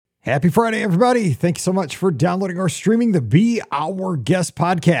Happy Friday, everybody. Thank you so much for downloading or streaming the Be Our Guest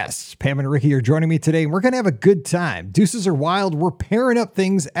podcast. Pam and Ricky are joining me today, and we're going to have a good time. Deuces are wild. We're pairing up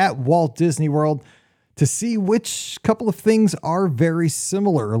things at Walt Disney World to see which couple of things are very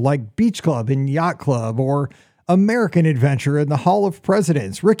similar, like Beach Club and Yacht Club or American Adventure and the Hall of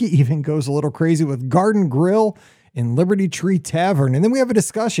Presidents. Ricky even goes a little crazy with Garden Grill and Liberty Tree Tavern. And then we have a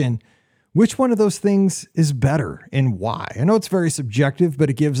discussion. Which one of those things is better and why? I know it's very subjective, but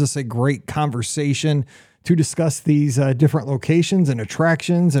it gives us a great conversation to discuss these different locations and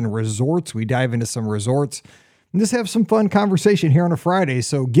attractions and resorts. We dive into some resorts and just have some fun conversation here on a Friday.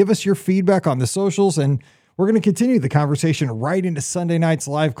 So give us your feedback on the socials, and we're going to continue the conversation right into Sunday night's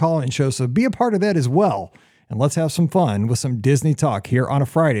live call-in show. So be a part of that as well. And let's have some fun with some Disney talk here on a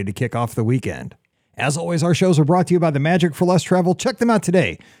Friday to kick off the weekend. As always, our shows are brought to you by the Magic for Less Travel. Check them out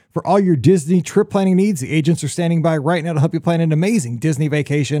today. For all your Disney trip planning needs, the agents are standing by right now to help you plan an amazing Disney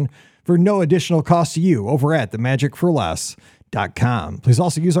vacation for no additional cost to you over at themagicforless.com. Please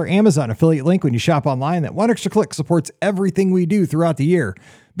also use our Amazon affiliate link when you shop online. That one extra click supports everything we do throughout the year.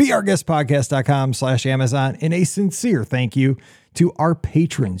 BeOurGuestPodcast.com/Amazon. And a sincere thank you to our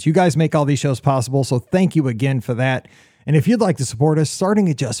patrons. You guys make all these shows possible, so thank you again for that. And if you'd like to support us, starting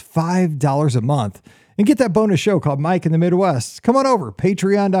at just $5 a month and get that bonus show called Mike in the Midwest, come on over,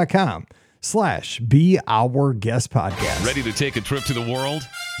 patreon.com/Be Our Guest Podcast. Ready to take a trip to the world?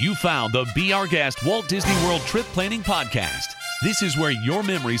 You found the Be Our Guest Walt Disney World Trip Planning Podcast. This is where your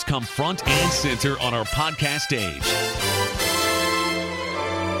memories come front and center on our podcast stage.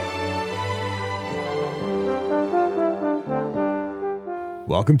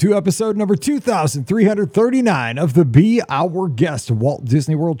 Welcome to episode number 2339 of the Be Our Guest Walt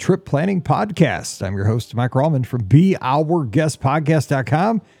Disney World Trip Planning Podcast. I'm your host, Mike Rallman from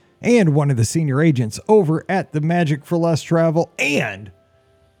BeOurGuestPodcast.com and one of the senior agents over at the Magic for Less Travel and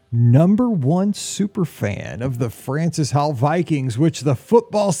number one super fan of the Francis Howell Vikings, which the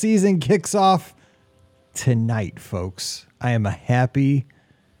football season kicks off tonight, folks. I am a happy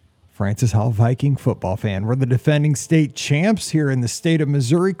Francis Howell Viking football fan. We're the defending state champs here in the state of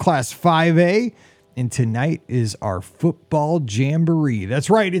Missouri, Class 5A, and tonight is our football jamboree. That's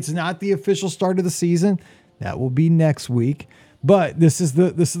right, it's not the official start of the season. That will be next week, but this is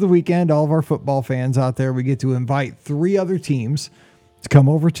the weekend. All of our football fans out there, we get to invite 3 other teams to come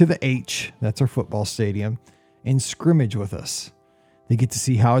over to the H, that's our football stadium, and scrimmage with us. They get to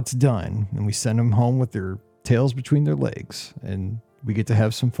see how it's done, and we send them home with their tails between their legs, and we get to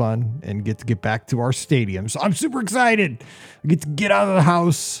have some fun and get to get back to our stadium. So I'm super excited. I get to get out of the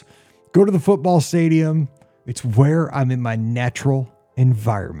house, go to the football stadium. It's where I'm in my natural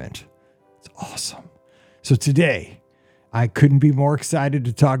environment. It's awesome. So today, I couldn't be more excited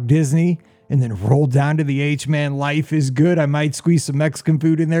to talk Disney and then roll down to the H. Man, life is good. I might squeeze some Mexican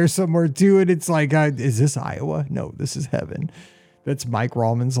food in there somewhere too. And it's like, is this Iowa? No, this is heaven. That's Mike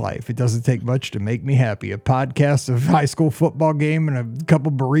Rallman's life. It doesn't take much to make me happy. A podcast of high school football game and a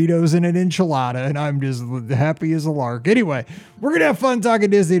couple burritos and an enchilada, and I'm just happy as a lark. Anyway, we're going to have fun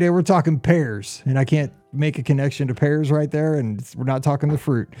talking Disney today. We're talking pears, and I can't make a connection to pears right there, and we're not talking the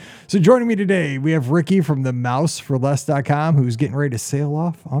fruit. So joining me today, we have Ricky from the mouseforless.com, who's getting ready to sail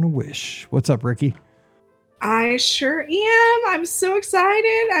off on a wish. What's up, Ricky? I sure am. I'm so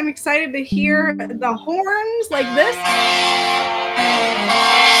excited. I'm excited to hear the horns like this. Yes!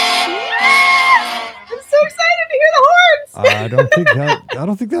 I'm so excited to hear the horns. I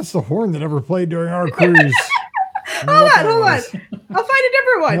don't think that's the horn that ever played during our cruise. Hold on. I'll find a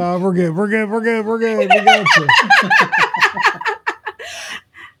different one. No, we're good. We got you.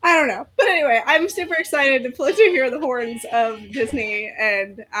 I don't know. But anyway, I'm super excited to hear the horns of Disney,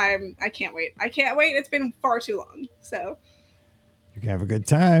 and I can't wait. It's been far too long. So you can have a good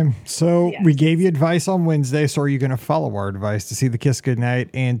time. So yes. We gave you advice on Wednesday. So are you going to follow our advice to see the Kiss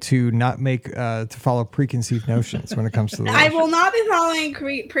Goodnight and to not to follow preconceived notions when it comes to the I will not be following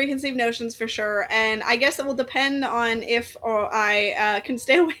preconceived notions for sure. And I guess it will depend on if I can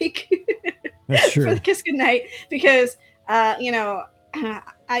stay awake That's true. for the Kiss Goodnight because,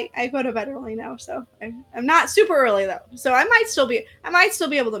 I go to bed early now, so I'm not super early though. So I might still be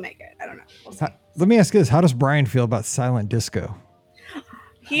able to make it. I don't know. We'll see. Let me ask you this: how does Brian feel about silent disco?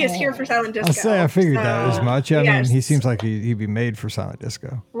 He is here for silent disco. I figured that as much. I mean, he seems like he'd be made for silent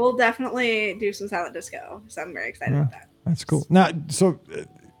disco. We'll definitely do some silent disco. So I'm very excited about that. That's cool. Now,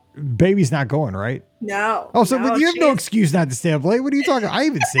 baby's not going, right? No. Oh, so you have no excuse not to stay up late. What are you talking? I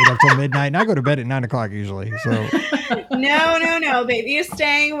even stayed up till midnight, and I go to bed at 9:00 usually. So. No. Baby is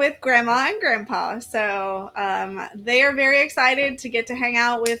staying with Grandma and Grandpa. So they are very excited to get to hang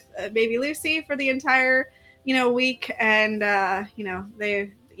out with baby Lucy for the entire, week. And,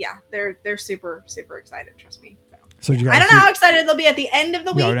 yeah, they're super, super excited. Trust me. So you guys I don't know how excited they'll be at the end of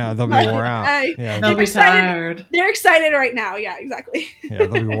the week. No, they'll be wore out. Yeah, they'll be tired. They're excited right now. Yeah, exactly. Yeah,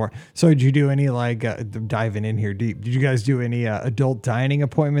 they'll be wore. So did you do any diving in here deep? Did you guys do any adult dining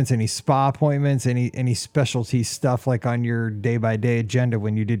appointments, any spa appointments, any specialty stuff like on your day-by-day agenda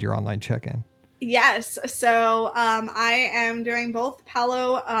when you did your online check-in? Yes. So I am doing both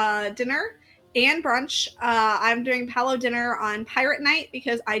Palo dinner and brunch. I'm doing Palo dinner on Pirate Night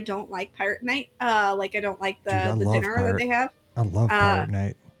because I don't like Pirate Night. I don't like the dinner that they have. I love Pirate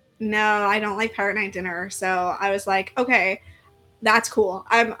Night. No, I don't like Pirate Night dinner. So I was like, okay, that's cool.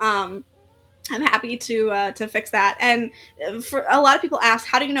 I'm happy to fix that. And for a lot of people ask,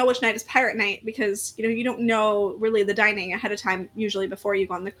 how do you know which night is Pirate Night? Because you don't know really the dining ahead of time usually before you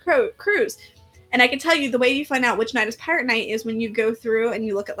go on the cruise. And I can tell you the way you find out which night is Pirate Night is when you go through and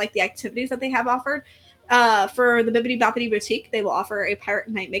you look at like the activities that they have offered. For the Bibbidi Boppity Boutique, they will offer a Pirate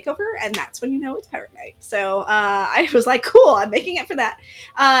Night makeover, and that's when you know it's Pirate Night. So I was like, cool, I'm making it for that.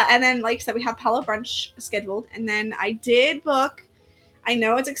 And then, like I said, we have Palo Brunch scheduled. And then I did book, I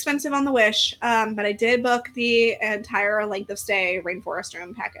know it's expensive on the Wish, but I did book the entire length of stay rainforest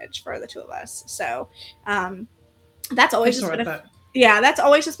room package for the two of us. So that's always just been that's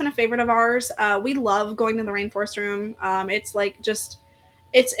always just been a favorite of ours. We love going to the rainforest room. It's like just,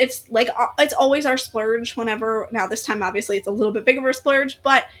 it's always our splurge whenever, now this time obviously it's a little bit bigger of a splurge,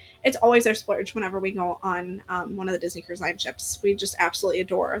 but it's always our splurge whenever we go on one of the Disney Cruise Line ships. We just absolutely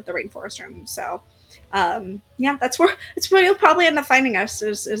adore the rainforest room. So that's where you'll probably end up finding us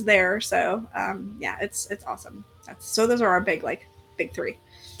is there. So it's awesome. So those are our big three.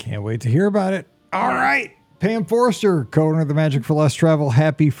 Can't wait to hear about it. All right. Pam Forrester, co-owner of the Magic for Less Travel.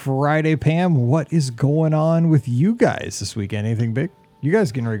 Happy Friday, Pam. What is going on with you guys this weekend? Anything big? You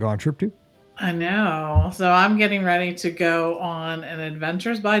guys getting ready to go on a trip too? I know. So I'm getting ready to go on an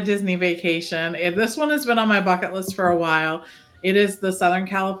Adventures by Disney vacation. This one has been on my bucket list for a while. It is the Southern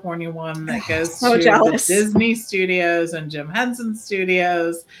California one that goes to the Disney Studios and Jim Henson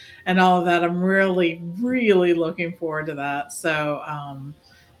Studios and all of that. I'm really, really looking forward to that. So,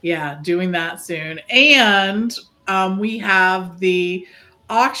 doing that soon. And we have the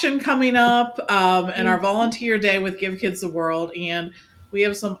auction coming up and our volunteer day with Give Kids the World. And we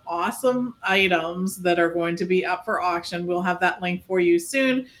have some awesome items that are going to be up for auction. We'll have that link for you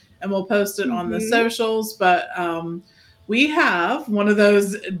soon and we'll post it on the socials. But we have one of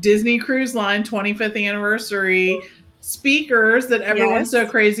those Disney Cruise Line 25th anniversary speakers that everyone's so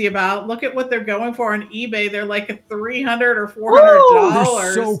crazy about. Look at what they're going for on eBay. They're like $300 or $400.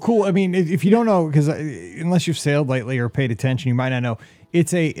 They're so cool. I mean, if you don't know, because unless you've sailed lately or paid attention, you might not know.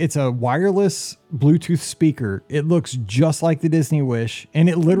 It's a wireless Bluetooth speaker. It looks just like the Disney Wish, and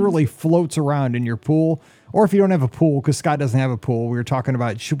it literally floats around in your pool. Or if you don't have a pool, because Scott doesn't have a pool, we were talking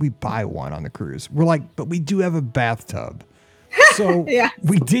about, should we buy one on the cruise? We're like, but we do have a bathtub. So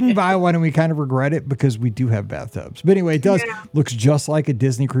we didn't buy one and we kind of regret it because we do have bathtubs. But anyway, it looks just like a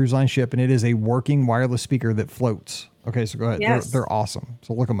Disney Cruise Line ship, and it is a working wireless speaker that floats. Okay, so go ahead. Yes. They're awesome.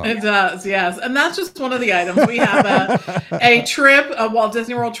 So look them up. It does, yes. And that's just one of the items. We have a trip, a Walt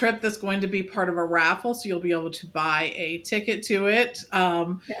Disney World trip that's going to be part of a raffle. So you'll be able to buy a ticket to it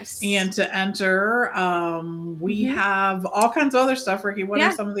and to enter. We have all kinds of other stuff. Ricky, what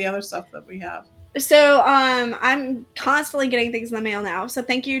are some of the other stuff that we have? So I'm constantly getting things in the mail now. So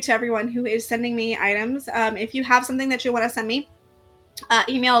thank you to everyone who is sending me items. If you have something that you want to send me,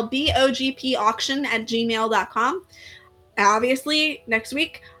 email bogpauction@gmail.com. Obviously, next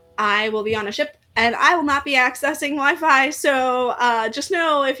week I will be on a ship and I will not be accessing Wi-Fi. So just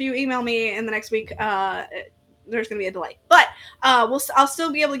know if you email me in the next week, there's going to be a delay. But I'll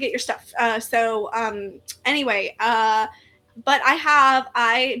still be able to get your stuff. Anyway, but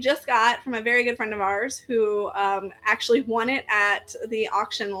I just got from a very good friend of ours who actually won it at the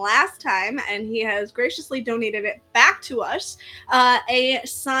auction last time, and he has graciously donated it back to us, a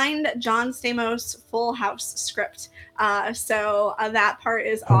signed John Stamos Full House script. So that part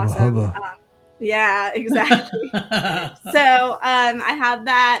is awesome. Yeah, exactly. So I have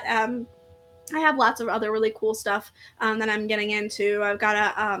that. I have lots of other really cool stuff that I'm getting into. I've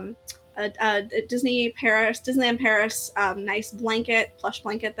got a Disneyland Paris nice plush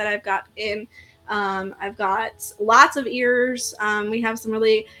blanket that I've got in. I've got lots of ears. We have some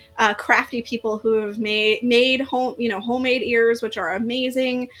really crafty people who have made homemade ears, which are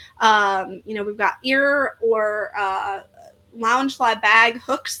amazing. We've got ear or Loungefly bag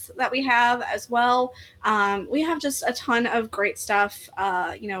hooks that we have as well. We have just a ton of great stuff.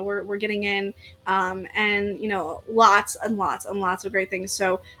 We're getting in, and lots and lots and lots of great things.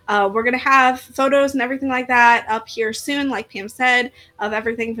 So we're gonna have photos and everything like that up here soon, like Pam said, of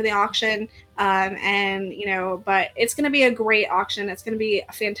everything for the auction. But it's going to be a great auction. It's going to be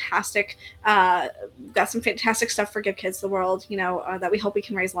a fantastic, got some fantastic stuff for Give Kids the World, that we hope we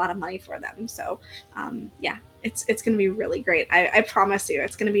can raise a lot of money for them. So, it's going to be really great. I promise you,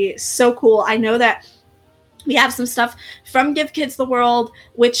 it's going to be so cool. I know that we have some stuff from Give Kids the World,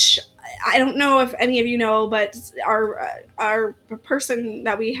 which I don't know if any of you know, but our person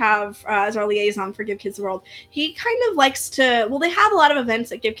that we have as our liaison for Give Kids the World, he kind of likes to, they have a lot of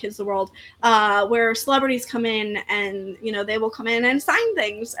events at Give Kids the World where celebrities come in and, they will come in and sign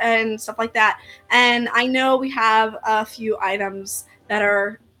things and stuff like that. And I know we have a few items that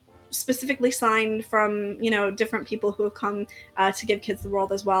are specifically signed from, different people who have come to Give Kids the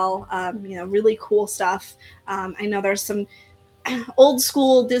World as well. Really cool stuff. I know there's some old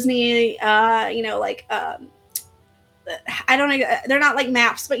school Disney, I don't know, they're not like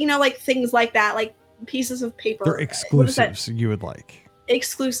maps, but like things like that, like pieces of paper. They're exclusives you would like.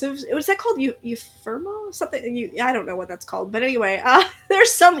 Exclusives. Was that called Eupherma? Something. I don't know what that's called, but anyway,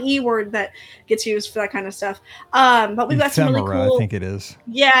 there's some E word that gets used for that kind of stuff. But we've got some really cool. I think it is.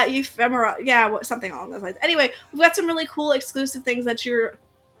 Yeah, ephemera. Yeah, something along those lines. Anyway, we've got some really cool exclusive things that you're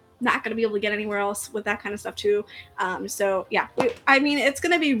not going to be able to get anywhere else with that kind of stuff too. So yeah, it's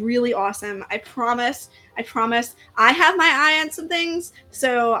going to be really awesome. I promise. I have my eye on some things,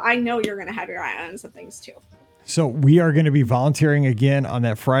 so I know you're going to have your eye on some things too. So we are going to be volunteering again on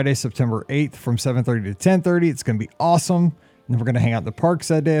that Friday, September 8th from 7:30 to 10:30. It's going to be awesome. And then we're going to hang out in the parks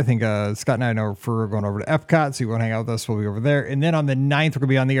that day. I think Scott and I know we're going over to Epcot, so you want to hang out with us, we'll be over there. And then on the 9th, we're going to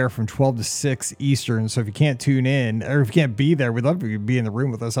be on the air from 12 to 6 Eastern. So if you can't tune in, or if you can't be there, we'd love to be in the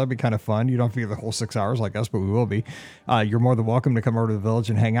room with us. That'd be kind of fun. You don't have to be the whole 6 hours like us, but we will be. You're more than welcome to come over to the village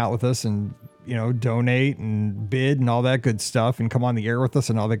and hang out with us and donate and bid and all that good stuff and come on the air with us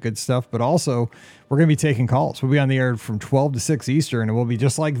and all that good stuff. But also we're going to be taking calls. We'll be on the air from 12 to 6 Eastern, and we'll be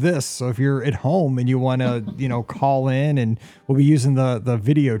just like this. So if you're at home and you want to, call in, and we'll be using the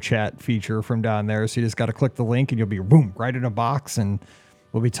video chat feature from down there. So you just got to click the link and you'll be boom, right in a box, and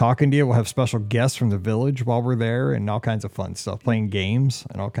we'll be talking to you. We'll have special guests from the village while we're there and all kinds of fun stuff, playing games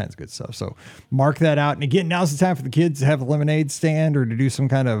and all kinds of good stuff. So mark that out. And again, now's the time for the kids to have a lemonade stand or to do some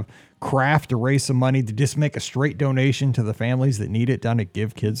kind of craft to raise some money to just make a straight donation to the families that need it down at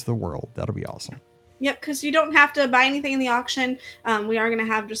Give Kids the World. That'll be awesome. Yep, because you don't have to buy anything in the auction. We are going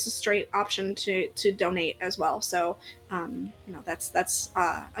to have just a straight option to donate as well. So, that's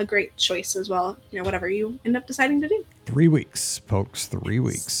a great choice as well. Whatever you end up deciding to do. 3 weeks, folks, 3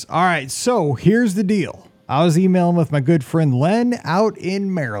 weeks. All right, so here's the deal. I was emailing with my good friend Len out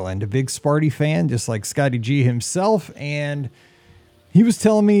in Maryland, a big Sparty fan, just like Scotty G himself, and he was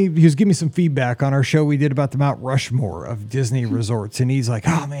telling me, he was giving me some feedback on our show we did about the Mount Rushmore of Disney resorts. And he's like,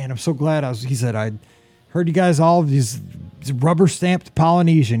 oh man, I'm so glad he said, I heard you guys all these rubber stamped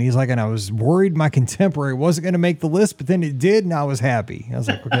Polynesian. He's like, and I was worried my contemporary wasn't going to make the list, but then it did. And I was happy. I was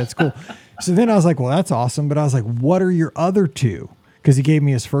like, okay, that's cool. So then I was like, well, that's awesome. But I was like, what are your other two? Because he gave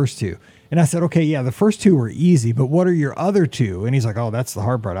me his first two. And I said, okay, yeah, the first two were easy, but what are your other two? And he's like, oh, that's the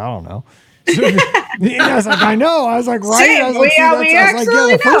hard part. I don't know. So, I was like, I know. I was like, right. Same. I was like, yeah,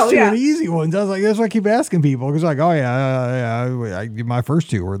 the first two are the easy ones. I was like, that's why I keep asking people. Because like, oh yeah, my first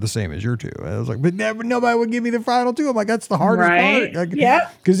two were the same as your two. I was like, but nobody would give me the final two. I'm like, that's the hardest part. Like,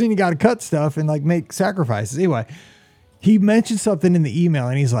 yeah. Because then you got to cut stuff and like make sacrifices. Anyway, he mentioned something in the email,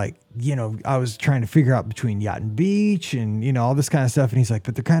 and he's like, I was trying to figure out between Yacht and Beach and all this kind of stuff, and he's like,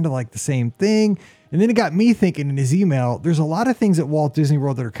 but they're kind of like the same thing. And then it got me thinking in his email, there's a lot of things at Walt Disney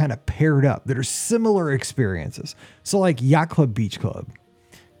World that are kind of paired up, that are similar experiences. So like Yacht Club, Beach Club,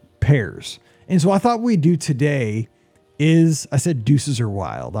 pairs. And so I thought we'd do today is, I said Deuces Are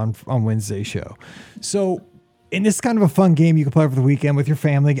Wild on Wednesday's show. So, and this is kind of a fun game you can play over the weekend with your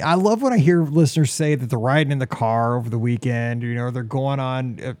family. I love when I hear listeners say that they're riding in the car over the weekend, or they're going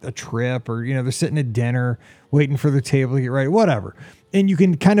on a trip, or, they're sitting at dinner waiting for their table to get ready, whatever. And you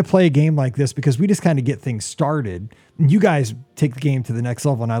can kind of play a game like this because we just kind of get things started. And you guys take the game to the next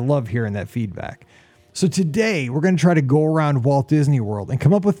level, and I love hearing that feedback. So today we're going to try to go around Walt Disney World and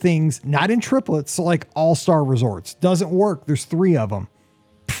come up with things, not in triplets, so like all-star resorts. Doesn't work. There's 3 of them.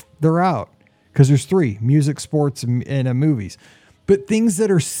 They're out because there's 3: music, sports, and movies. But things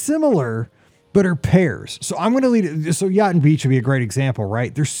that are similar but are pairs. So I'm going to lead it. So Yacht and Beach would be a great example,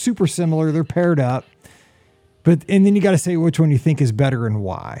 right? They're super similar. They're paired up. And then you got to say which one you think is better and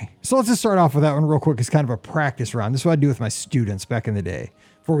why. So let's just start off with that one real quick. It's kind of a practice round. This is what I do with my students back in the day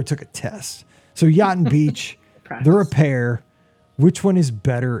before we took a test. So yacht and beach, they're a pair. Which one is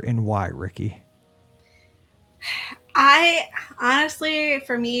better and why, Ricky? I honestly,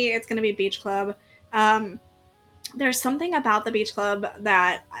 for me, it's going to be Beach Club. There's something about the Beach Club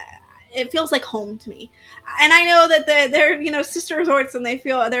that it feels like home to me. And I know that they're sister resorts and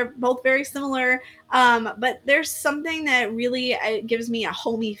they're both very similar. But there's something that really gives me a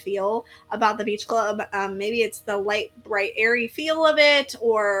homey feel about the Beach Club. Maybe it's the light, bright, airy feel of it,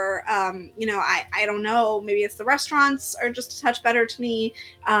 or I don't know. Maybe it's the restaurants are just a touch better to me.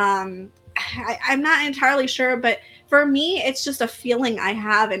 I'm not entirely sure, but for me, it's just a feeling I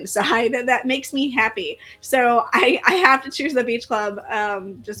have inside that makes me happy. So I have to choose the Beach Club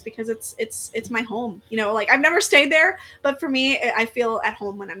just because it's my home. I've never stayed there, but for me, I feel at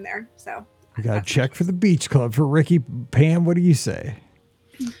home when I'm there. So we got to check for the Beach Club for Ricky. Pam, what do you say?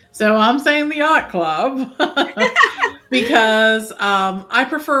 So I'm saying the Yacht Club because I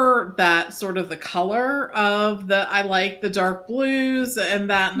prefer that sort of the color of I like the dark blues, and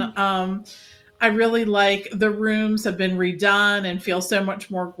that I really like the rooms have been redone and feel so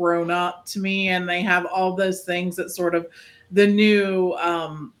much more grown up to me. And they have all those things that sort of the new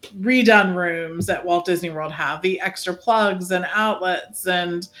redone rooms at Walt Disney World have, the extra plugs and outlets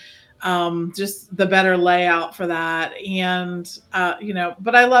and just the better layout for that. And,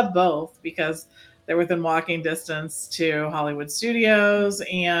 but I love both because they're within walking distance to Hollywood Studios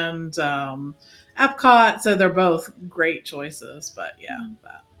and Epcot. So they're both great choices, but yeah.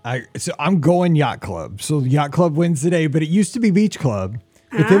 So I'm going Yacht Club. So Yacht Club wins today, but it used to be Beach Club.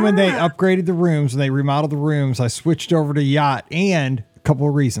 But then when they upgraded the rooms and they remodeled the rooms, I switched over to Yacht, and a couple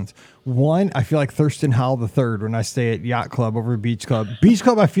of reasons. One, I feel like Thurston Howell III when I stay at Yacht Club over at Beach Club. Beach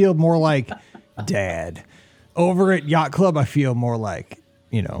Club, I feel more like dad. Over at Yacht Club, I feel more like,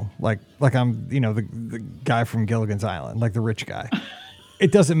 like I'm, the guy from Gilligan's Island, like the rich guy.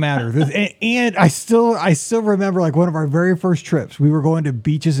 It doesn't matter. And I still remember like one of our very first trips. We were going to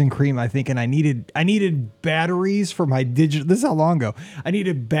Beaches and Cream, I think, and I needed batteries for my digital. This is how long ago. I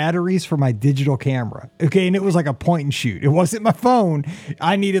needed batteries for my digital camera. Okay, and it was like a point and shoot. It wasn't my phone.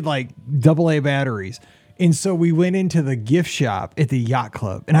 I needed like AA batteries. And so we went into the gift shop at the Yacht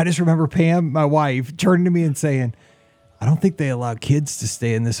Club. And I just remember Pam, my wife, turning to me and saying, I don't think they allow kids to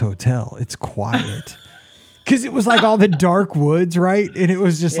stay in this hotel. It's quiet. Because it was like all the dark woods, right? And it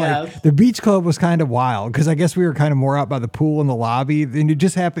was just like the Beach Club was kind of wild because I guess we were kind of more out by the pool in the lobby. And it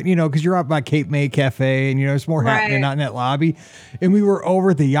just happened, because you're out by Cape May Cafe and, it's more happening out in that lobby. And we were over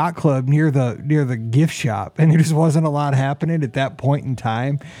at the Yacht Club near the gift shop, and there just wasn't a lot happening at that point in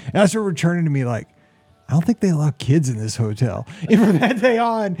time. And I started returning to me like, I don't think they allow kids in this hotel. And from that day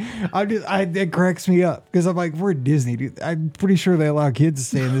on, it cracks me up because I'm like, we're at Disney, dude. I'm pretty sure they allow kids to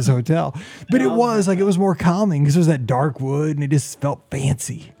stay in this hotel. But it was more calming because it was that dark wood and it just felt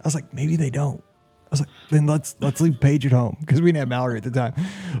fancy. I was like, maybe they don't. I was like, then let's leave Paige at home because we didn't have Mallory at the time.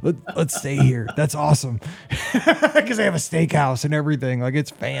 Let's stay here. That's awesome because they have a steakhouse and everything. Like, it's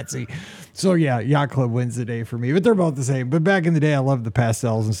fancy. So yeah, Yacht Club wins the day for me, but they're both the same. But back in the day, I loved the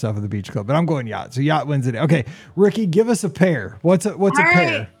pastels and stuff at the Beach Club. But I'm going Yacht. So Yacht wins the day. Okay, Ricky, give us a pair. What's a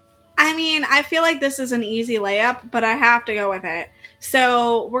pair? I mean, I feel like this is an easy layup, but I have to go with it.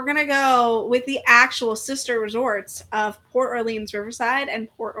 So we're going to go with the actual sister resorts of Port Orleans Riverside and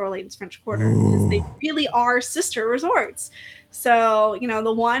Port Orleans French Quarter because they really are sister resorts. So,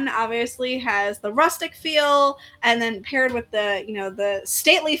 the one obviously has the rustic feel and then paired with the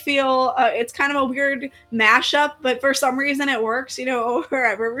stately feel. It's kind of a weird mashup, but for some reason it works, over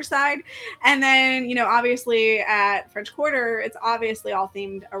at Riverside. And then, obviously at French Quarter, it's obviously all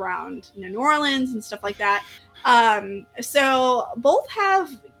themed around, New Orleans and stuff like that. So both have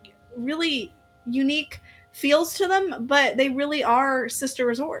really unique feels to them, but they really are sister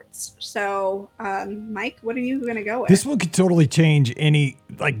resorts. So, Mike, what are you going to go with? This one could totally change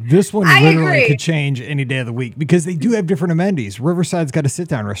this one literally could change any day of the week because they do have different amenities. Riverside's got a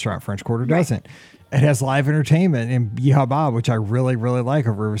sit-down restaurant. French Quarter doesn't. It has live entertainment and Yeehaw Bob, which I really, really like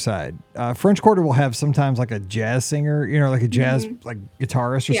of Riverside. French Quarter will have sometimes like a jazz singer, like a jazz like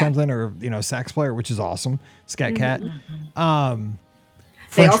guitarist or something, or sax player, which is awesome. Scat Cat.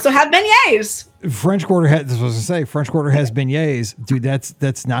 They also have beignets. French Quarter has beignets. Dude,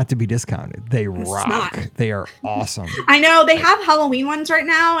 that's not to be discounted. They rock. They are awesome. I know they have Halloween ones right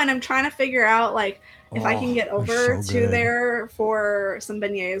now, and I'm trying to figure out if I can get over to there for some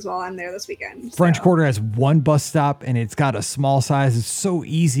beignets while I'm there this weekend. French Quarter has one bus stop, and it's got a small size. It's so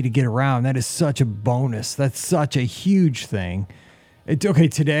easy to get around. That is such a bonus. That's such a huge thing. Okay,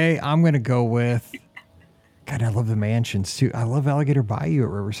 today I'm going to go with God, I love the mansions too. I love Alligator Bayou at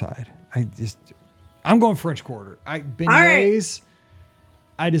Riverside. I'm going French Quarter. Beignets.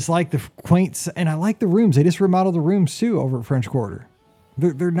 I just like the quaint, and I like the rooms. They just remodeled the rooms too over at French Quarter.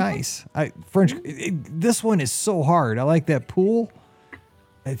 They're nice. This one is so hard. I like that pool.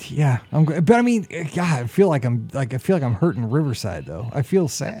 But I mean, God, I feel like I'm hurting Riverside though. I feel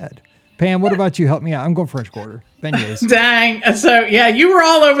sad. Pam, what about you? Help me out. I'm going French Quarter. Beignets. Dang. So yeah, you were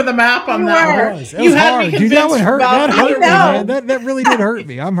all over the map on that. That was hard. Dude, that one hurt. That hurt me, man. That really did hurt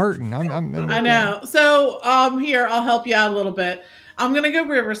me. I'm hurting. I know. So here, I'll help you out a little bit. I'm gonna go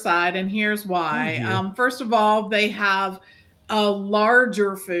Riverside, and here's why. First of all, they have a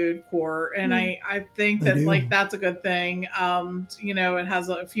larger food court, and I think that that's a good thing. It has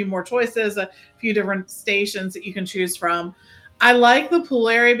a few more choices, a few different stations that you can choose from. I like the pool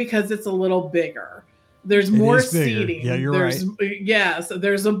area because it's a little bigger. There's more seating. Yeah, you're right. Yeah, so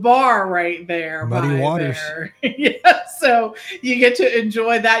there's a bar right there. Muddy waters. Yeah, so you get to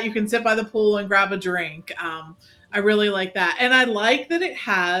enjoy that. You can sit by the pool and grab a drink. I really like that. And I like that it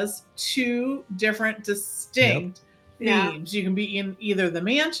has two different distinct themes. You can be in either the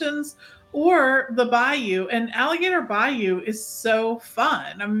mansions or the bayou, and Alligator Bayou is so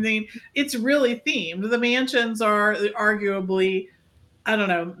fun. I mean, it's really themed. The mansions are arguably, I don't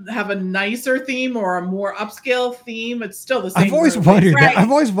know, have a nicer theme or a more upscale theme. It's still the same. I've always wondered that. I've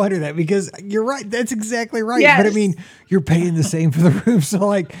always wondered that because you're right. That's exactly right. Yes. But I mean, you're paying the same for the room. So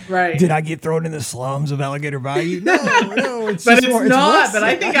like, did I get thrown in the slums of Alligator Bayou? No. It's not. But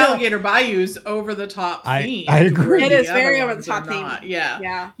I think Alligator Bayou's over the top theme. I agree. It is very over the top theme.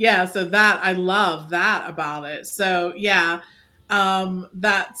 Yeah. So I love that about it. So yeah,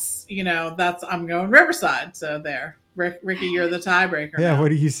 that's I'm going Riverside. So there. Ricky, you're the tiebreaker. Yeah, now. what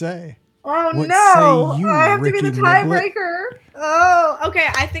do you say? Oh, no. I have to be the tiebreaker. Oh, okay.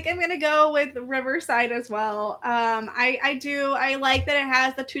 I think I'm going to go with Riverside as well. I like that it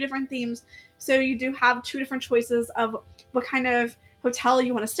has the two different themes. So you do have two different choices of what kind of hotel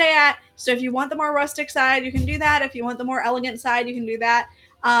you want to stay at. So if you want the more rustic side, you can do that. If you want the more elegant side, you can do that.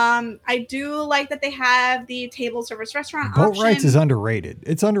 I do like that they have the table service restaurant option. Boatwrights is underrated.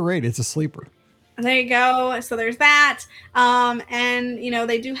 It's underrated. It's a sleeper. There you go. So there's that. And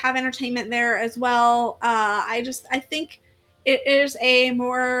they do have entertainment there as well. I think it is a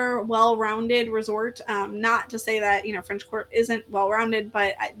more well-rounded resort. Not to say that, French Court isn't well-rounded,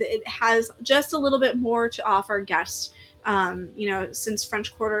 but it has just a little bit more to offer guests. Since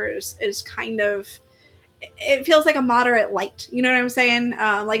French Quarter is kind of, it feels like a moderate light. You know what I'm saying?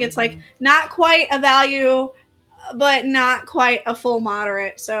 It's like not quite a value, but not quite a full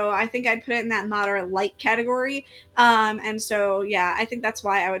moderate. So I think I'd put it in that moderate light category. And so, yeah, I think that's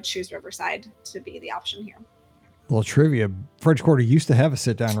why I would choose Riverside to be the option here. Little trivia. French Quarter used to have a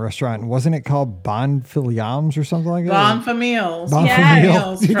sit-down restaurant. Wasn't it called Bon Filiams or something like that? Bon Familles. Bon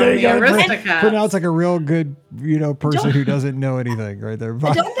Familles. From the Aristocats. Pronounce like a real good, person who doesn't know anything right there.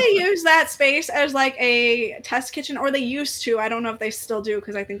 Don't they use that space as like a test kitchen? Or they used to. I don't know if they still do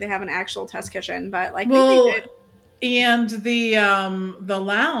because I think they have an actual test kitchen. But they did. And the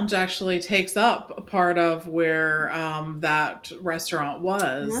lounge actually takes up a part of where that restaurant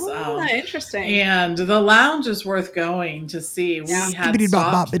was. Oh, interesting. And the lounge is worth going to see. We had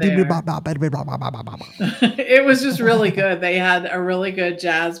stopped there. It was just really good. They had a really good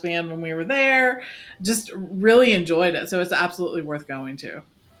jazz band when we were there. Just really enjoyed it. So it's absolutely worth going to.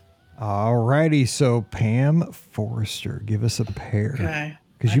 All righty. So Pam Forrester, give us a pair. Okay.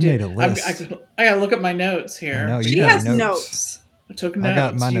 Because you made a list. I got to look at my notes here. No, she has notes. I took notes. I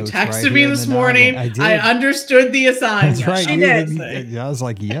got my notes. You texted right me this morning. I understood the assignment. That's right. She did. I was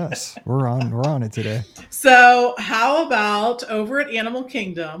like, yes, we're on it today. So how about over at Animal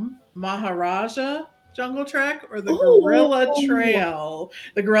Kingdom, Maharaja Jungle Trek or the Gorilla Trail,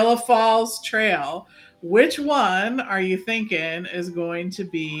 the Gorilla Falls Trail? Which one are you thinking is going to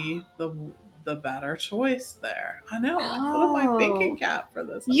be the better choice there? I know. I put on my thinking cap for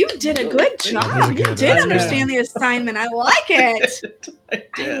this. You did a good job. You did understand the assignment. I like it.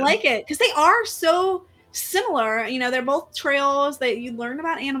 I like it because they are so similar. They're both trails that you learn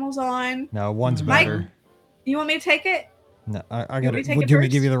about animals on. No, one's better. You want me to take it? No, I got it. Do you want me to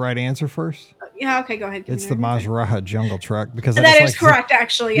give you the right answer first? Yeah, okay, go ahead. It's the Maharaja Jungle Trek because that is correct,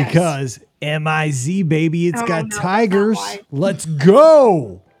 actually. Yes. Because MIZ, baby, it's got tigers. Let's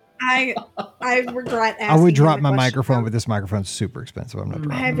go. I regret asking I would drop him my the microphone, but this microphone's super expensive. I'm not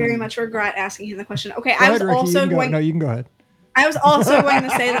dropping I very much regret asking him the question. Okay, No, you can go ahead. I was also going to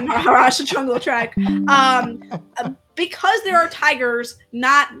say the Maharaja Jungle Trek. because there are tigers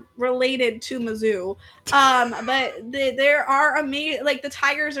not related to Mizzou, but there are amazing, like the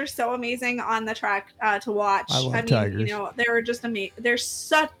tigers are so amazing on the track to watch. I love tigers. You know, they're just amazing. They're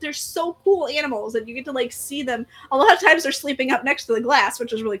so cool animals that you get to like see them. A lot of times they're sleeping up next to the glass,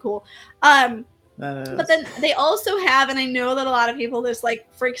 which is really cool. But then they also have, and I know that a lot of people, this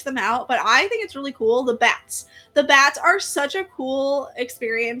like freaks them out, but I think it's really cool, the bats. The bats are such a cool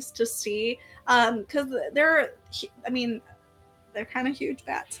experience to see, because they're kind of huge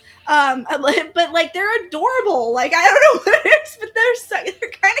bats, but like they're adorable. Like I don't know what it is, but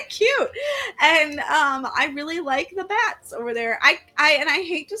they're kind of cute, and I really like the bats over there. I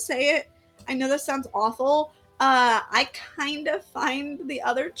hate to say it, I know this sounds awful. I kind of find the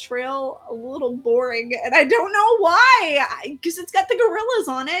other trail a little boring, and I don't know why, because it's got the gorillas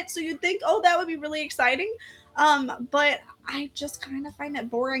on it, so you'd think, oh, that would be really exciting. But I just kind of find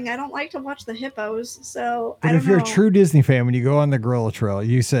it boring. I don't like to watch the hippos, so but if you're a true Disney fan, when you go on the gorilla trail,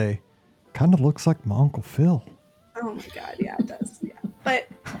 you say, kind of looks like my Uncle Phil. Oh my God, yeah, it does. Yeah, but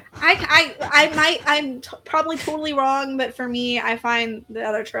I'm probably totally wrong, but for me, I find the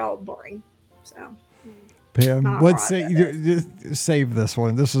other trail boring. So. Pam, let's say just save this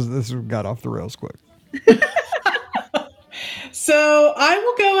one. This got off the rails quick. So I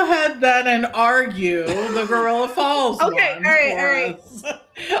will go ahead then and argue the Gorilla Falls. Okay, one all right.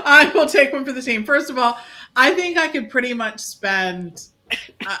 I will take one for the team. First of all, I think I could pretty much spend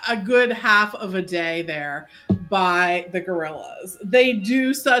a good half of a day there by the gorillas. They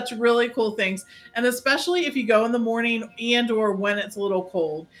do such really cool things, and especially if you go in the morning and or when it's a little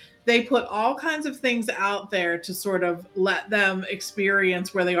cold. They put all kinds of things out there to sort of let them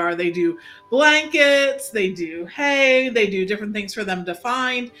experience where they are. They do blankets, they do hay, they do different things for them to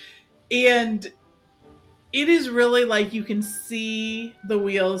find. And it is really like you can see the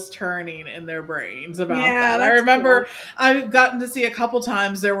wheels turning in their brains about that. I remember cool. I've gotten to see a couple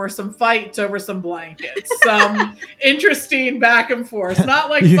times there were some fights over some blankets, some interesting back and forth. Not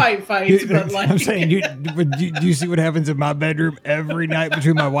like fights, but like I'm saying, do you see what happens in my bedroom every night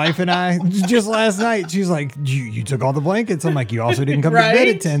between my wife and I? Just last night, she's like, "You took all the blankets." I'm like, "You also didn't come right? to bed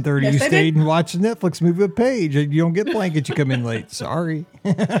at 10:30. Yes, you stayed and watched Netflix movie a page. You don't get blankets. You come in late. Sorry."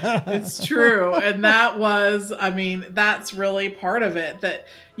 It's true, and that's really part of it, that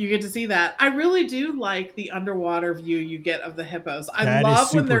you get to see that. I really do like the underwater view you get of the hippos. I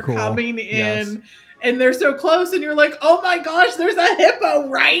love when they're cool. Coming in and they're so close and you're like, oh my gosh, there's a hippo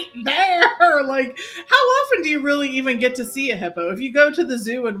right there. Like, how often do you really even get to see a hippo? If you go to the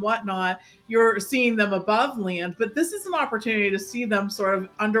zoo and whatnot, you're seeing them above land, but this is an opportunity to see them sort of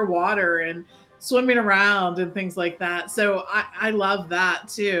underwater and swimming around and things like that. So I love that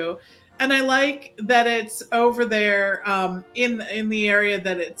too. And I like that it's over there in the area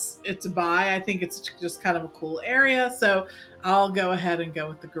that it's by. I think it's just kind of a cool area. So I'll go ahead and go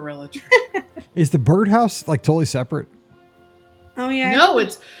with the gorilla trail. Is the birdhouse like totally separate? Oh yeah.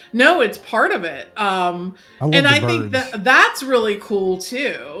 No, it's part of it. I think that's really cool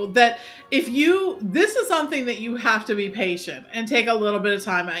too. That this is something that you have to be patient and take a little bit of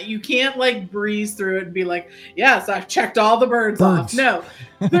time at. You can't like breeze through it and be like, yes, I've checked all the birds off. No,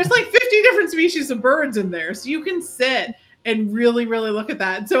 there's like 50 different species of birds in there. So you can sit and really, really look at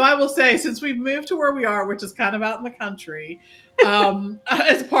that. And so I will say, since we've moved to where we are, which is kind of out in the country,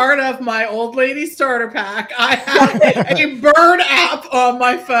 as part of my old lady starter pack, I have a bird app on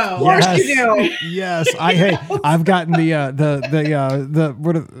my phone. Of course you do. Yes, I've gotten the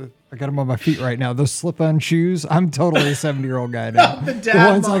I got them on my feet right now. Those slip-on shoes. I'm totally a 70-year-old guy now. The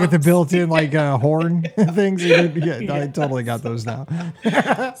ones like at the built-in like horn things. I totally got those now.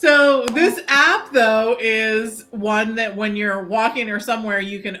 So this app though is one that when you're walking or somewhere,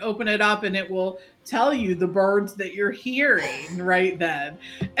 you can open it up and it will tell you the birds that you're hearing right then.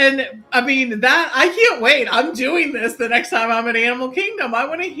 And I mean, that I can't wait. I'm doing this the next time I'm at Animal Kingdom. I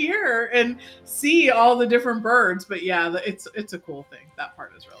want to hear and see all the different birds. But yeah, it's a cool thing. That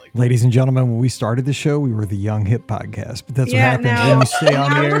part is really cool. Ladies and gentlemen, when we started the show, we were the Young Hip Podcast, but that's what happens when you stay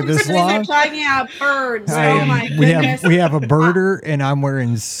on the air this long. Talking about birds. Oh my goodness. We have a birder, and I'm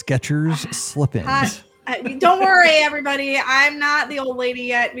wearing Skechers slip-ins. Don't worry, everybody. I'm not the old lady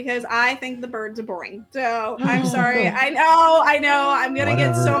yet because I think the birds are boring. So I'm sorry. I know. I'm going to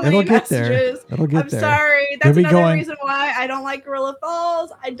get so many messages. It'll get there. I'm sorry. That's another reason why I don't like Gorilla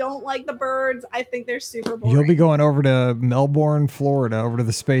Falls. I don't like the birds. I think they're super boring. You'll be going over to Melbourne, Florida, over to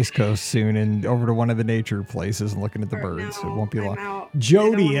the Space Coast soon, and over to one of the nature places and looking at the birds. It won't be long.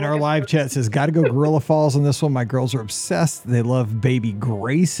 Jody in our live chat says, got to go Gorilla Falls on this one. My girls are obsessed. They love baby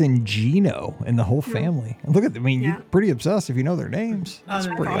Grace and Gino and the whole family. family. And look at, you're pretty obsessed if you know their names. That's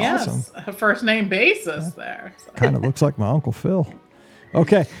pretty awesome. A first name basis there. So. Kind of looks like my Uncle Phil.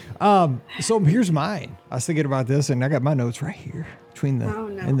 Okay. So here's mine. I was thinking about this and I got my notes right here between the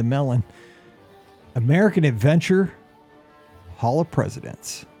and the melon. American Adventure, Hall of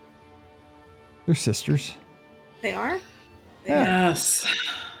Presidents. They're sisters. They are? Yes.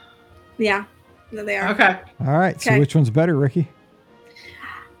 Yeah. No, they are. Okay. All right. So which one's better, Ricky?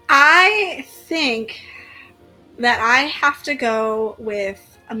 I think that I have to go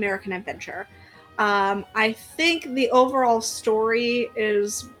with American Adventure. I think the overall story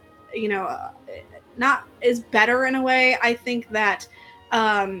is, not is better in a way. I think that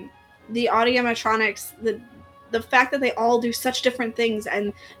the audio-animatronics, the fact that they all do such different things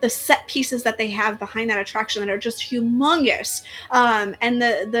and the set pieces that they have behind that attraction that are just humongous, and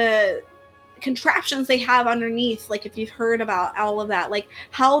the contraptions they have underneath, like if you've heard about all of that, like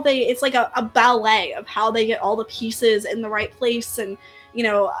how it's like a ballet of how they get all the pieces in the right place. And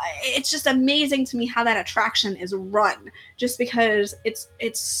it's just amazing to me how that attraction is run, just because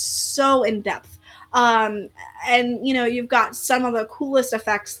it's so in depth. And you've got some of the coolest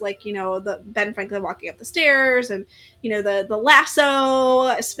effects, like the Ben Franklin walking up the stairs, and the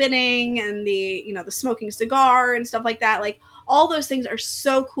lasso spinning, and the smoking cigar and stuff like that. Like all those things are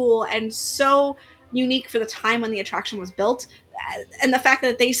so cool and so unique for the time when the attraction was built, and the fact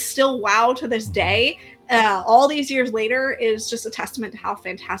that they still wow to this day, all these years later, is just a testament to how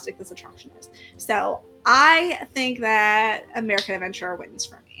fantastic this attraction is. So I think that American Adventure wins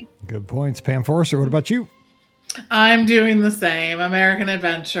for me. Good points. Pam Forrester, what about you? I'm doing the same. American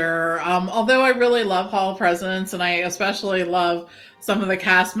Adventure. Although I really love Hall of Presidents, and I especially love some of the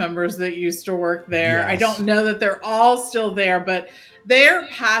cast members that used to work there. Yes. I don't know that they're all still there, but they're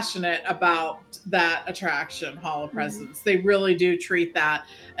passionate about that attraction, Hall of Presidents. Mm-hmm. They really do treat that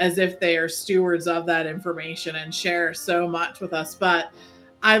as if they are stewards of that information and share so much with us. But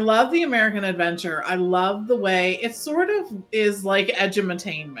I love the American Adventure. I love the way it sort of is like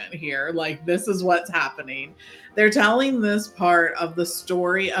edutainment here. Like, this is what's happening. They're telling this part of the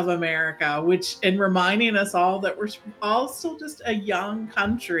story of America, and reminding us all that we're all still just a young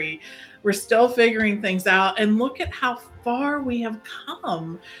country. We're still figuring things out. And look at how far we have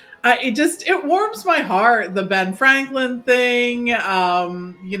come. It warms my heart, the Ben Franklin thing,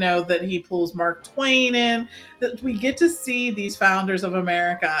 that he pulls Mark Twain in, that we get to see these founders of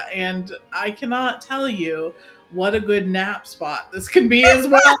America. And I cannot tell you what a good nap spot this can be as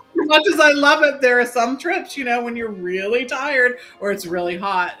well. As much as I love it, there are some trips, when you're really tired or it's really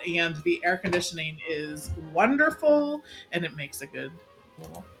hot, and the air conditioning is wonderful and it makes a good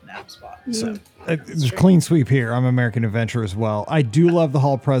little nap spot. So it's a clean sweep here. I'm American Adventure as well. I do love the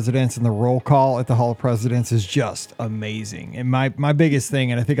Hall of Presidents, and the roll call at the Hall of Presidents is just amazing. And my biggest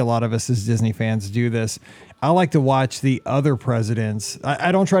thing, and I think a lot of us as Disney fans do this, I like to watch the other presidents.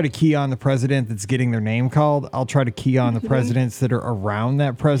 I don't try to key on the president that's getting their name called. I'll try to key on the presidents that are around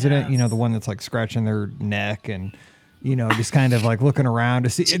that president, yes. The one that's like scratching their neck and just kind of like looking around to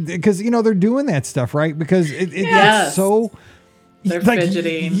see, because they're doing that stuff, right? Because it's so they're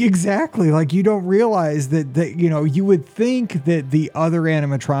fidgeting. Exactly. Like, you don't realize that you would think that the other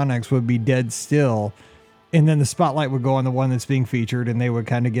animatronics would be dead still, and then the spotlight would go on the one that's being featured, and they would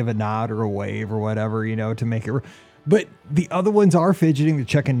kind of give a nod or a wave or whatever, to make it. But the other ones are fidgeting. They're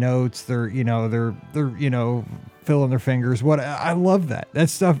checking notes. They're filling their fingers. I love that.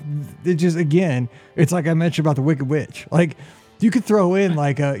 That stuff. It just, again, it's like I mentioned about the Wicked Witch. Like, you could throw in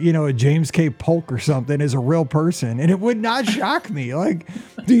like a James K. Polk or something as a real person, and it would not shock me. Like,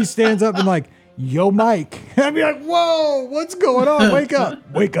 he stands up and like, "Yo, Mike." I'd be like, "Whoa, what's going on? Wake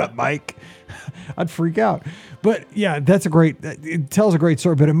up, Mike." I'd freak out. But yeah, it tells a great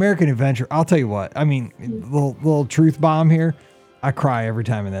story. But American Adventure, I'll tell you what, little truth bomb here. I cry every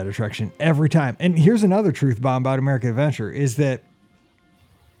time in that attraction, every time. And here's another truth bomb about American Adventure is that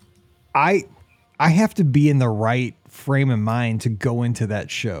I have to be in the right frame of mind to go into that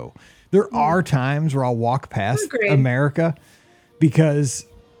show. There are times where I'll walk past America because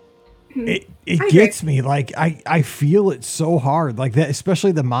it gets me. Like, I feel it so hard, like that,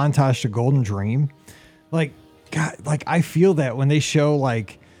 especially the montage to Golden Dream. Like, God, like I feel that when they show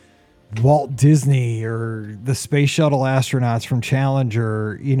like Walt Disney or the space shuttle astronauts from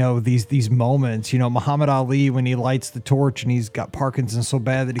Challenger, these moments, Muhammad Ali when he lights the torch and he's got Parkinson's so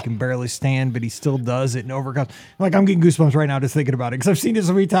bad that he can barely stand, but he still does it and overcomes. Like, I'm getting goosebumps right now just thinking about it, because I've seen it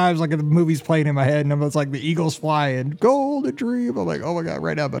so many times, like the movie's playing in my head, and it's like the eagles flying, Golden Dream. I'm like, oh my God,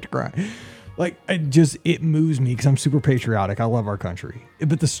 right now I'm about to cry. Like, it moves me because I'm super patriotic. I love our country,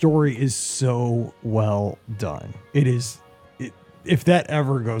 but the story is so well done. if that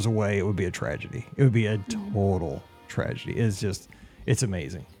ever goes away, it would be a tragedy. It would be a total tragedy. It's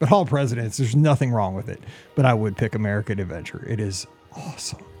amazing. But Hall of Presidents, there's nothing wrong with it. But I would pick American Adventure. It is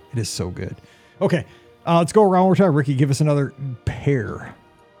awesome. It is so good. Okay, let's go around one more time. Ricky, give us another pair.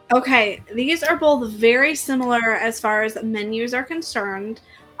 Okay, these are both very similar as far as menus are concerned.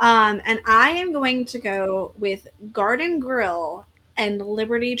 And I am going to go with Garden Grill and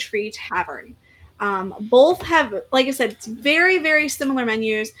Liberty Tree Tavern. Both have, like I said, it's very, very similar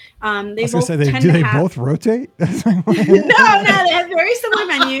menus. They both both rotate? No, they have very similar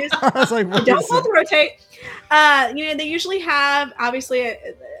menus. I was like, they don't both rotate. They usually have obviously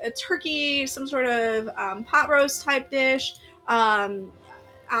a turkey, some sort of pot roast type dish.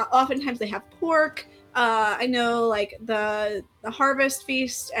 Oftentimes they have pork. I know like the Harvest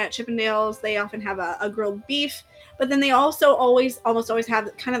Feast at Chippendales, they often have a grilled beef, but then they also almost always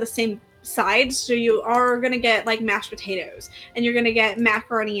have kind of the same sides. So you are going to get like mashed potatoes, and you're going to get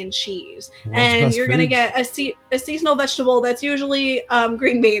macaroni and cheese, and you're going to get a seasonal vegetable that's usually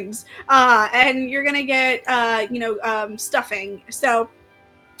green beans, and you're going to get stuffing. So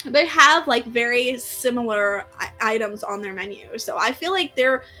they have like very similar items on their menu. So I feel like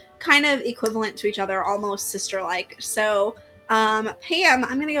they're kind of equivalent to each other, almost sister-like. So Pam,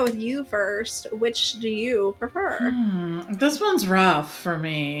 I'm gonna go with you first. Which do you prefer? This one's rough for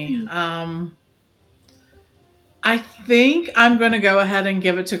me. I think I'm gonna go ahead and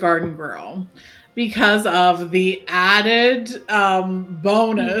give it to Garden Grill because of the added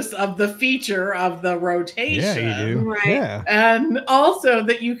bonus of the feature of the rotation. Yeah, you do. Right. Yeah. And also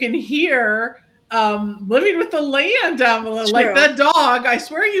that you can hear living with the land down below. True. Like that dog, I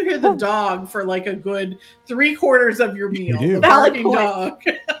swear you hear the dog for like a good 3/4 of your meal. You do. The barking dog.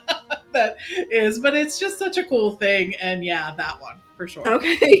 That is, but it's just such a cool thing. And yeah, that one for sure.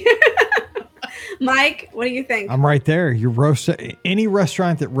 Okay. Mike, what do you think? I'm right there. Any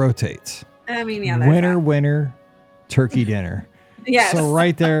restaurant that rotates. I mean, yeah. Winner, turkey dinner. Yes. So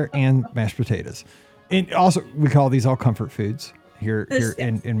right there, and mashed potatoes. And also, we call these all comfort foods here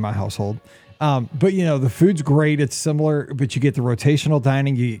in my household. But the food's great. It's similar, but you get the rotational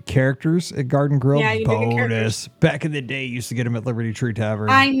dining. You get characters at Garden Grill. Yeah, you do get bonus. Back in the day, you used to get them at Liberty Tree Tavern.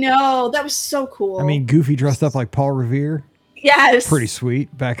 I know. That was so cool. I mean, Goofy dressed up like Paul Revere. Yes. Pretty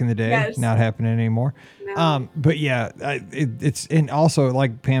sweet back in the day. Yes. Not happening anymore. No. But yeah, it's, and also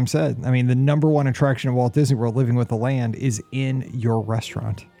like Pam said, I mean, the number one attraction of Walt Disney World, Living with the Land, is in your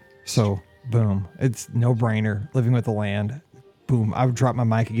restaurant. So boom, it's no brainer. Living with the Land. Boom. I would drop my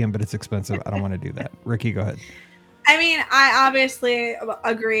mic again, but it's expensive. I don't want to do that. Ricky, go ahead. I mean, I obviously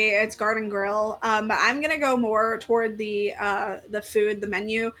agree. It's Garden Grill, but I'm gonna go more toward the food, the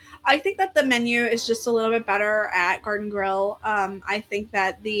menu. I think that the menu is just a little bit better at Garden Grill. I think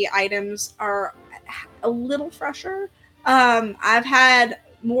that the items are a little fresher. I've had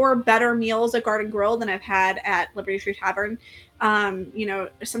better meals at Garden Grill than I've had at Liberty Tree Tavern.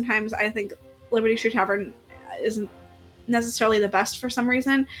 Sometimes I think Liberty Tree Tavern isn't necessarily the best for some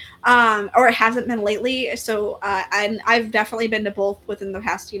reason, or it hasn't been lately. So and I've definitely been to both within the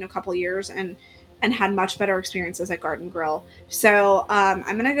past couple years and had much better experiences at Garden Grill. So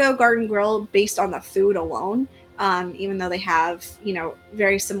I'm gonna go Garden Grill based on the food alone, even though they have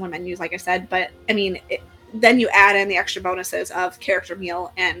very similar menus, like I said. But I mean, then you add in the extra bonuses of character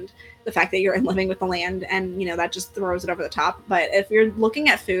meal and the fact that you're in Living with the Land, and that just throws it over the top. But if you're looking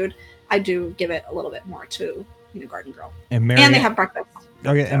at food, I do give it a little bit more to Garden Grill. And they have breakfast.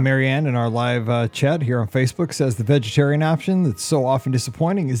 Okay, so. And Marianne in our live chat here on Facebook says the vegetarian option that's so often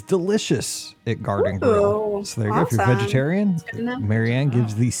disappointing is delicious at Garden Grill. So there you go. If you're vegetarian, Marianne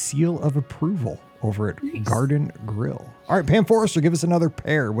gives the seal of approval over at Garden Grill. All right, Pam Forrester, give us another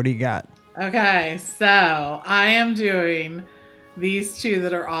pair. What do you got? Okay, so I am doing these two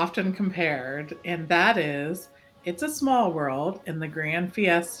that are often compared, and that is It's a Small World and the Grand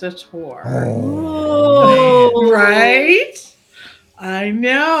Fiesta Tour. Oh, right? I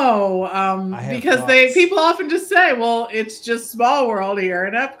know. Because people often just say, well, it's just Small World here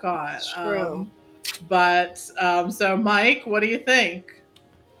in Epcot. True. So Mike, what do you think?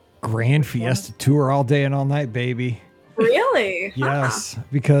 Grand Fiesta Tour all day and all night, baby. Really? Yes,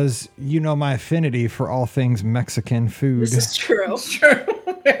 because my affinity for all things Mexican food. This is true. It's true.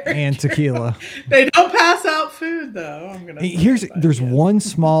 And tequila. They don't pass out food though. There's one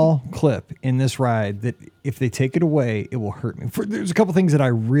small clip in this ride that if they take it away, it will hurt me. There's a couple things that I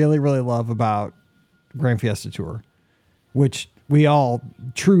really, really love about Grand Fiesta Tour, which we all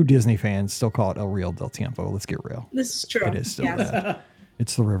true Disney fans still call it El Rio del Tiempo. Let's get real. This is true. It is still that.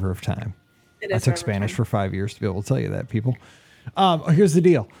 It's the river of time. I took Spanish for 5 years to be able to tell you that, people. Here's the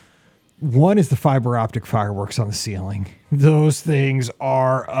deal. One is the fiber optic fireworks on the ceiling. Those things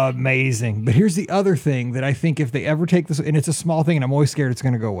are amazing. But here's the other thing that I think if they ever take this, and it's a small thing, and I'm always scared it's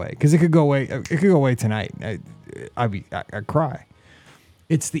going to go away because it could go away. It could go away tonight. I'd cry.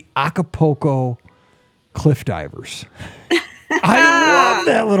 It's the Acapulco cliff divers. I love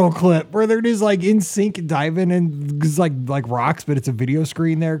that little clip where they're just like in sync diving and it's like rocks, but it's a video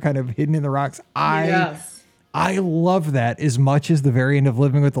screen there, kind of hidden in the rocks. I love that as much as the very end of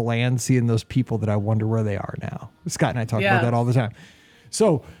Living with the Land, seeing those people that I wonder where they are now. Scott and I talk about that all the time.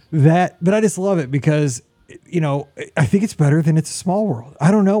 So but I just love it because, I think it's better than It's a Small World.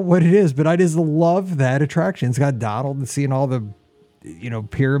 I don't know what it is, but I just love that attraction. It's got Donald and seeing all the,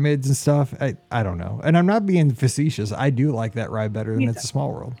 pyramids and stuff. I don't know. And I'm not being facetious. I do like that ride better than It's a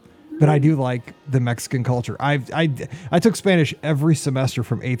Small World. But I do like the Mexican culture. I took Spanish every semester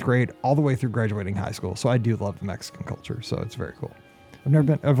from 8th grade all the way through graduating high school. So I do love the Mexican culture. So it's very cool.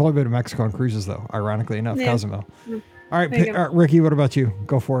 I've only been to Mexico on cruises though, ironically enough, Cozumel. All right, Ricky, what about you?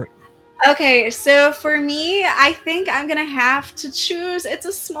 Go for it. Okay, so for me, I think I'm gonna have to choose It's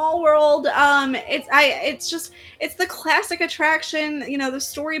a Small World. It's the classic attraction. The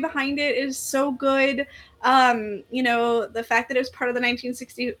story behind it is so good. The fact that it was part of the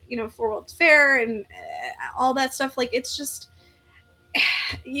 1960, World's Fair and all that stuff. Like, it's just,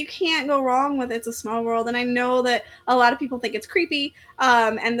 you can't go wrong with It's a Small World. And I know that a lot of people think it's creepy,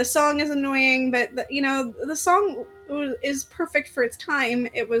 and the song is annoying, but the song is perfect for its time.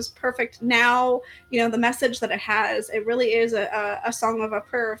 It was perfect now. The message that it has, it really is a song of a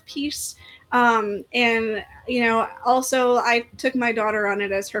prayer of peace. And also I took my daughter on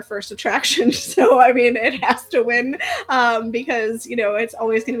it as her first attraction. So, I mean, it has to win, because, it's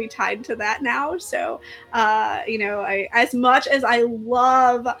always going to be tied to that now. So, as much as I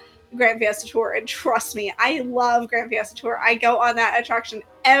love Grand Fiesta Tour, and trust me, I love Grand Fiesta Tour. I go on that attraction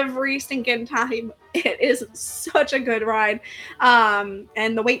every stinking time. It is such a good ride.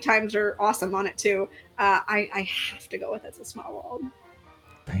 And the wait times are awesome on it too. I have to go with It's a Small World.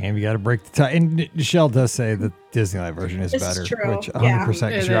 Bam, you got to break the tie. And Michelle does say the Disneyland version is better, true. Which 100%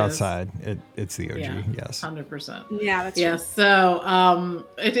 because you're is. outside. It's the OG, yes. 100%. Yeah, that's true. So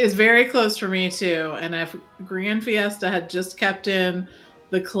it is very close for me too. And if Grand Fiesta had just kept in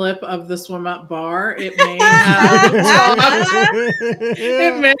the clip of the swim up bar, it may have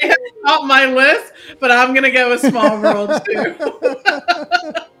topped my list, but I'm gonna go with Small World too.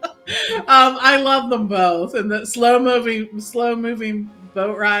 I love them both, and the slow moving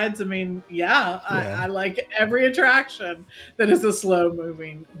boat rides. I mean, I like every attraction that is a slow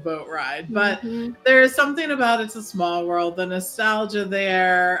moving boat ride. But there is something about It's a Small World, the nostalgia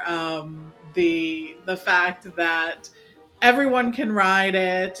there, the fact that everyone can ride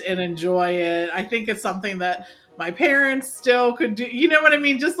it and enjoy it. I think it's something that my parents still could do. You know what I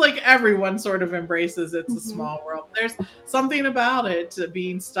mean? Just like everyone sort of embraces It's a Small World. There's something about it,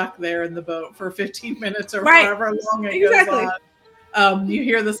 being stuck there in the boat for 15 minutes or however long it goes on. You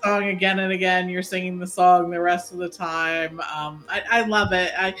hear the song again and again. You're singing the song the rest of the time. I love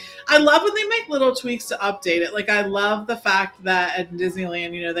it. I love when they make little tweaks to update it. Like, I love the fact that at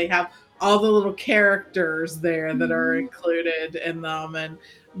Disneyland, they have all the little characters there that are included in them and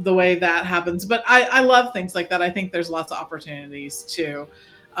the way that happens. But I love things like that. I think there's lots of opportunities to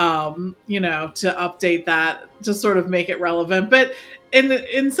update that, to sort of make it relevant. But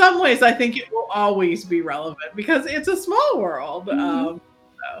in some ways, I think it will always be relevant because it's a small world. I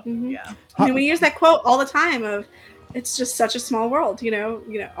mean, we use that quote all the time of, it's just such a small world,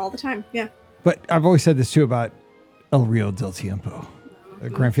 all the time. Yeah. But I've always said this too about El Rio del Tiempo, the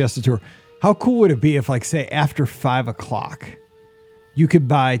Grand Fiesta Tour. How cool would it be if, like, say, after 5:00, you could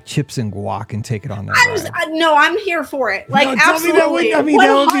buy chips and guac and take it on that ride? No, I'm here for it. Like, no, absolutely. That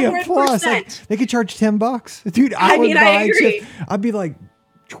would be a plus. Like, they could charge $10, dude. I agree. Chips. I'd be like,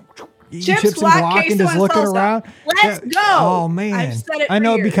 chips and guac and just looking around. Let's go. Oh man, I've said it I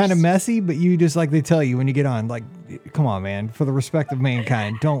know for it'd be kind of messy, but you just, like they tell you when you get on, like, come on, man, for the respect of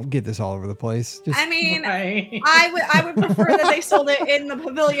mankind, don't get this all over the place. I mean, I would prefer that they sold it in the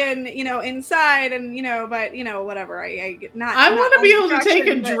pavilion, inside, and but whatever. I want to be able to take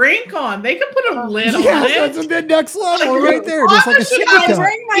a drink on. They could put a lid on it. That's a good next level right there, just like a sippy cup.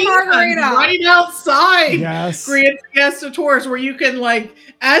 Bring my margarita right outside. Yes, Grand Fiesta Tours, where you can, like,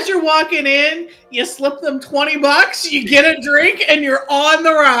 as you're walking in, you slip them $20, you get a drink, and you're on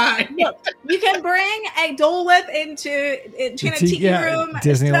the ride. You can bring a Dole Whip into Tiki Room.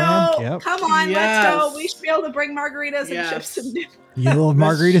 Disneyland. So, come on, let's go. We should be able to bring margaritas and chips and dip. You little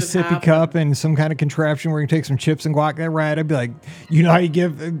margarita sippy cup and some kind of contraption where you can take some chips and guac that ride. I'd be like, how you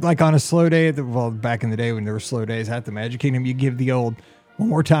give, like, on a slow day, back in the day when there were slow days at the Magic Kingdom, you give the old one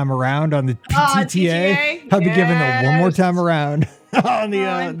more time around on the TTA. I'll be giving the one more time around on the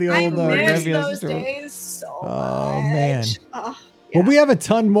old I miss Nebulous those Store. days so Oh much. man. Yeah. Well, we have a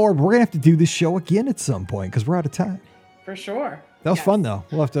ton more, but we're gonna have to do this show again at some point because we're out of time. For sure. That was fun though.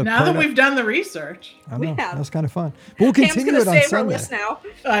 We'll have to now that we've done the research. I know. have. That was kind of fun. But we'll continue it on save Sunday. Her list now.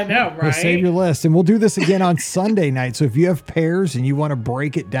 I know, right? We'll save your list, and we'll do this again on Sunday night. So if you have pairs and you want to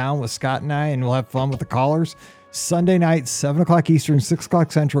break it down with Scott and I, and we'll have fun with the callers, Sunday night, 7:00 Eastern,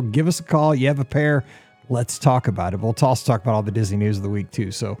 6:00 Central. Give us a call. You have a pair. Let's talk about it. We'll also talk about all the Disney news of the week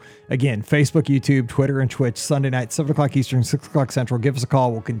too. So again, Facebook, YouTube, Twitter, and Twitch, Sunday night, 7:00 Eastern, 6:00 Central. Give us a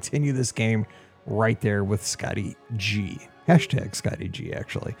call. We'll continue this game right there with Scotty G. Hashtag Scotty G,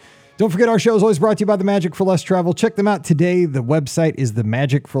 actually. Don't forget, our show is always brought to you by The Magic for Less Travel. Check them out today. The website is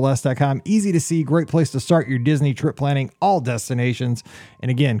themagicforless.com. Easy to see, great place to start your Disney trip planning, all destinations. And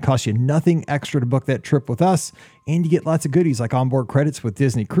again, costs you nothing extra to book that trip with us. And you get lots of goodies like onboard credits with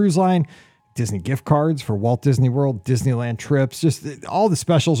Disney Cruise Line, Disney gift cards for Walt Disney World, Disneyland trips. Just all the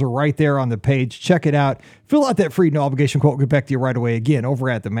specials are right there on the page. Check it out. Fill out that free no obligation quote. We'll get back to you right away again over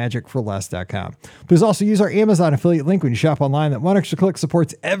at themagicforless.com. Please also use our Amazon affiliate link when you shop online. That one extra click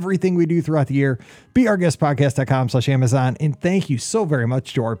supports everything we do throughout the year. BeOurGuestPodcast.com/Amazon. And thank you so very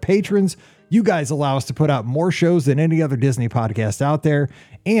much to our patrons. You guys allow us to put out more shows than any other Disney podcast out there.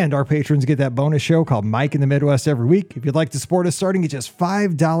 And our patrons get that bonus show called Mike in the Midwest every week. If you'd like to support us, starting at just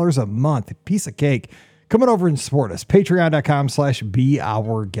 $5 a month, piece of cake. Come on over and support us.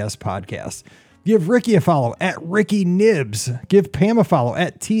 Patreon.com/BeOurGuestPodcast. Give Ricky a follow at Ricky Nibs. Give Pam a follow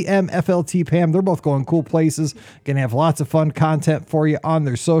at TMFLT Pam. They're both going cool places. Going to have lots of fun content for you on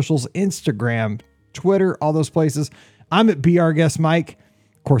their socials, Instagram, Twitter, all those places. I'm at BRGuest Mike.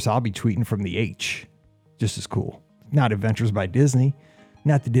 Of course, I'll be tweeting from the H. Just as cool. Not Adventures by Disney,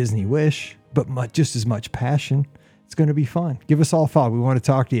 not the Disney Wish, but just as much passion. It's going to be fun. Give us all a follow. We want to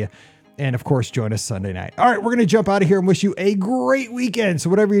talk to you. And of course, join us Sunday night. All right, we're going to jump out of here and wish you a great weekend. So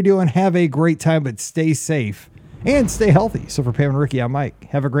whatever you're doing, have a great time, but stay safe and stay healthy. So for Pam and Ricky, I'm Mike.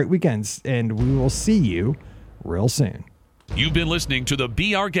 Have a great weekend, and we will see you real soon. You've been listening to the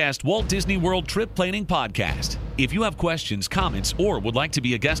Be Our Guest Walt Disney World Trip Planning Podcast. If you have questions, comments, or would like to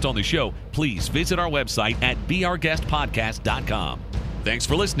be a guest on the show, please visit our website at beourguestpodcast.com. Thanks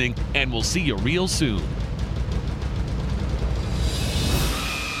for listening, and we'll see you real soon.